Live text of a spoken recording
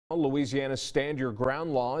Louisiana's Stand Your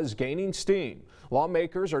Ground law is gaining steam.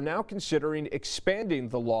 Lawmakers are now considering expanding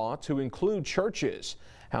the law to include churches.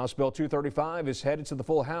 House Bill 235 is headed to the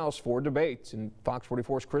full House for debate. And Fox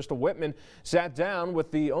 44's Crystal Whitman sat down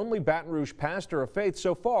with the only Baton Rouge pastor of faith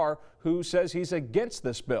so far who says he's against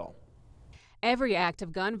this bill. Every act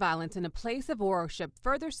of gun violence in a place of worship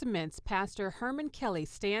further cements Pastor Herman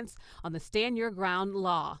Kelly's stance on the Stand Your Ground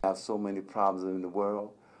law. I have so many problems in the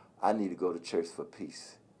world. I need to go to church for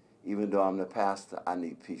peace. Even though I'm the pastor, I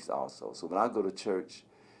need peace also. So when I go to church,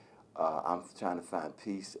 I'm trying to find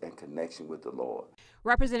peace and connection with the Lord.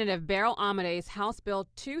 Representative Beryl Amade's House Bill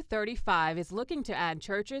 235 is looking to add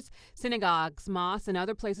churches, synagogues, mosques, and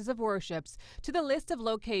other places of worship to the list of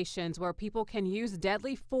locations where people can use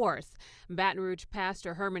deadly force. Baton Rouge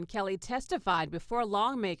Pastor Herman Kelly testified before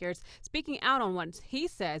lawmakers, speaking out on what he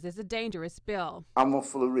says is a dangerous bill. I'm a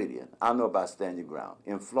Floridian. I know about Stand Your Ground.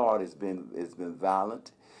 In Florida, it's been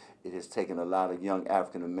violent. It has taken a lot of young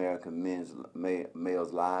African-American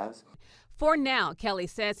males' lives. For now, Kelly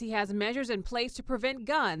says he has measures in place to prevent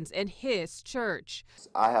guns in his church.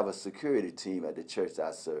 I have a security team at the church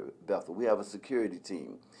I serve, Bethel. We have a security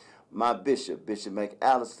team. My bishop, Bishop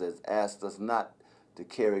McAllister, has asked us not to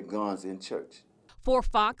carry guns in church. For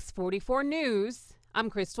Fox 44 News, I'm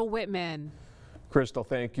Crystal Whitman. Crystal,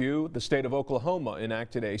 thank you. The state of Oklahoma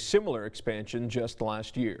enacted a similar expansion just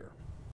last year.